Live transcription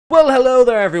Well, hello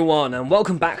there everyone, and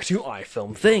welcome back to I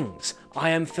Film Things. I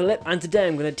am Philip, and today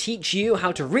I'm going to teach you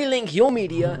how to relink your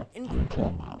media in...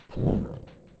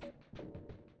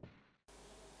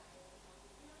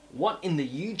 What in the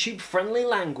YouTube-friendly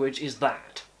language is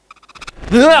that?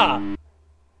 Ah!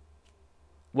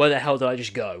 Where the hell did I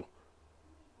just go?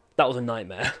 That was a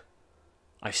nightmare.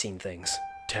 I've seen things.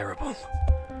 Terrible.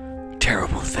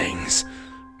 Terrible things.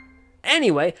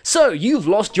 Anyway, so you've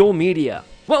lost your media.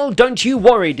 Well, don't you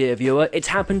worry, dear viewer, it's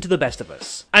happened to the best of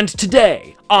us. And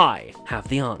today, I have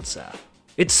the answer.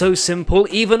 It's so simple,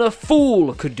 even a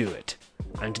fool could do it.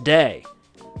 And today,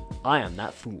 I am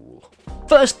that fool.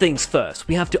 First things first,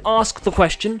 we have to ask the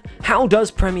question, how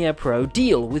does Premiere Pro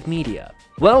deal with media?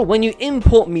 Well, when you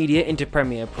import media into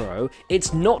Premiere Pro,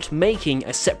 it's not making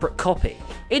a separate copy.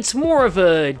 It's more of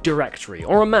a directory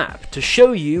or a map to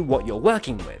show you what you're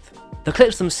working with. The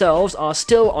clips themselves are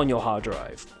still on your hard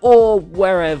drive, or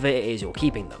wherever it is you're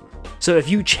keeping them. So if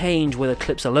you change where the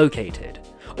clips are located,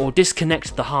 or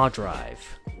disconnect the hard drive,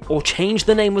 or change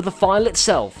the name of the file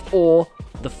itself, or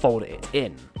the folder it's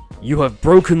in, you have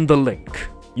broken the link.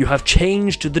 You have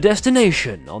changed the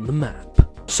destination on the map.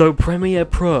 So Premiere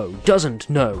Pro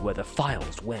doesn't know where the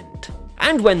files went.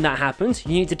 And when that happens,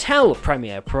 you need to tell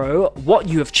Premiere Pro what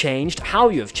you have changed, how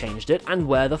you have changed it, and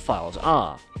where the files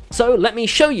are. So let me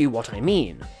show you what I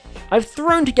mean. I've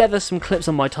thrown together some clips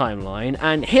on my timeline,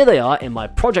 and here they are in my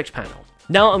project panel.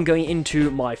 Now I'm going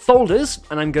into my folders,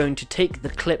 and I'm going to take the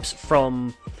clips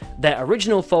from their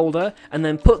original folder, and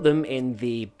then put them in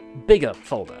the bigger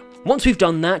folder. Once we've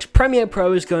done that, Premiere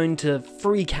Pro is going to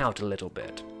freak out a little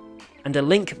bit. And a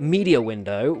link media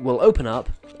window will open up,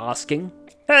 asking,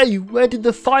 "Hey, where did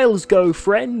the files go,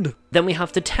 friend?" Then we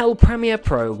have to tell Premiere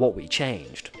Pro what we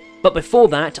changed. But before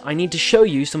that, I need to show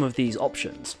you some of these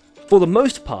options. For the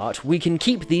most part, we can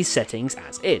keep these settings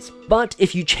as is, but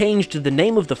if you changed the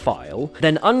name of the file,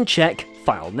 then uncheck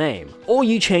File Name. Or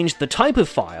you changed the type of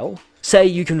file, say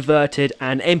you converted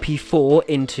an MP4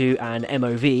 into an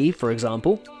MOV, for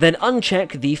example, then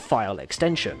uncheck the file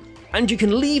extension. And you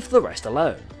can leave the rest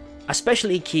alone.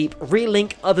 Especially keep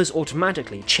Relink Others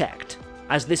Automatically checked,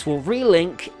 as this will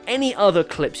relink any other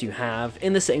clips you have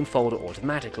in the same folder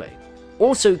automatically.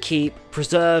 Also keep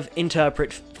Preserve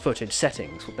Interpret Footage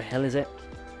Settings. What the hell is it?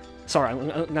 Sorry, I'm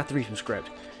gonna have to read from script.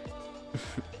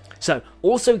 So,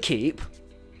 also keep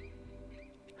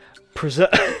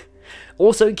Preserve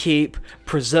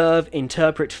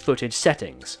Interpret Footage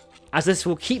Settings, as this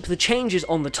will keep the changes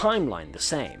on the timeline the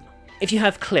same. If you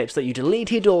have clips that you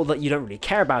deleted or that you don't really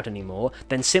care about anymore,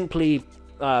 then simply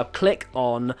click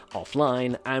on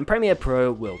Offline and Premiere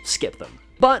Pro will skip them.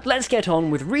 But let's get on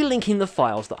with relinking the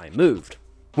files that I moved.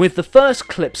 With the first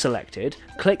clip selected,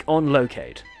 click on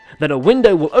Locate. Then a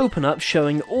window will open up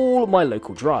showing all my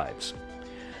local drives.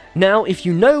 Now, if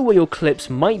you know where your clips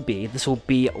might be, this will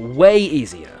be way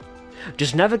easier.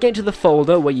 Just navigate to the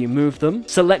folder where you moved them,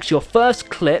 select your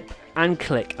first clip, and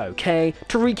click OK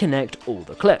to reconnect all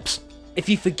the clips. If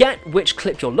you forget which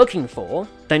clip you're looking for,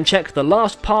 then check the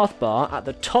last path bar at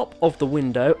the top of the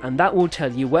window, and that will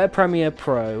tell you where Premiere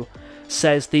Pro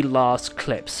says the last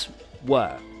clips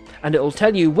were, and it will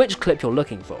tell you which clip you're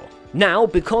looking for. Now,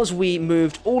 because we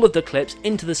moved all of the clips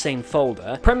into the same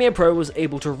folder, Premiere Pro was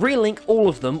able to relink all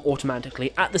of them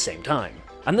automatically at the same time.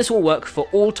 And this will work for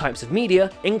all types of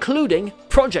media, including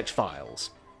project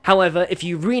files. However, if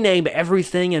you rename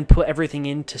everything and put everything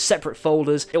into separate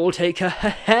folders, it will take a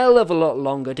hell of a lot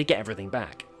longer to get everything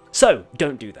back. So,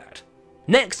 don't do that.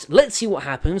 Next, let's see what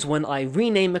happens when I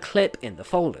rename a clip in the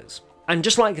folders. And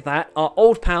just like that, our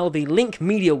old pal, the link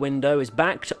media window, is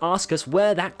back to ask us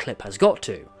where that clip has got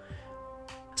to.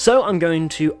 So I'm going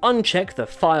to uncheck the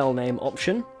file name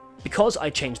option, because I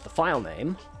changed the file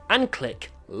name, and click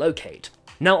Locate.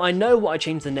 Now I know what I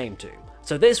changed the name to,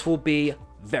 so this will be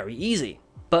very easy.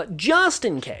 But just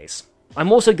in case,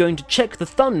 I'm also going to check the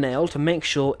thumbnail to make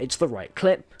sure it's the right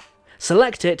clip,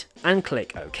 select it, and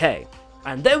click OK.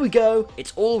 And there we go,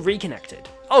 it's all reconnected.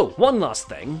 Oh, one last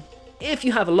thing. If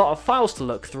you have a lot of files to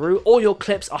look through, or your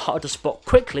clips are hard to spot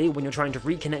quickly when you're trying to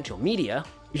reconnect your media,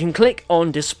 you can click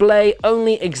on Display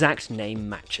Only Exact Name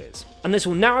Matches. And this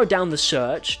will narrow down the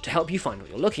search to help you find what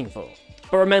you're looking for.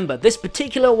 But remember, this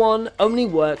particular one only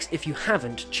works if you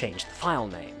haven't changed the file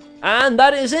name. And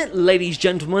that is it, ladies,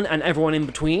 gentlemen, and everyone in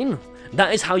between.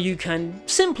 That is how you can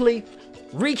simply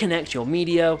reconnect your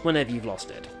media whenever you've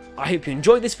lost it. I hope you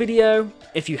enjoyed this video.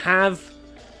 If you have,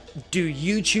 do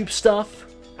YouTube stuff.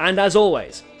 And as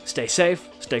always, stay safe,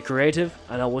 stay creative,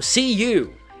 and I will see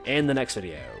you in the next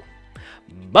video.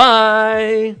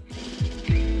 Bye!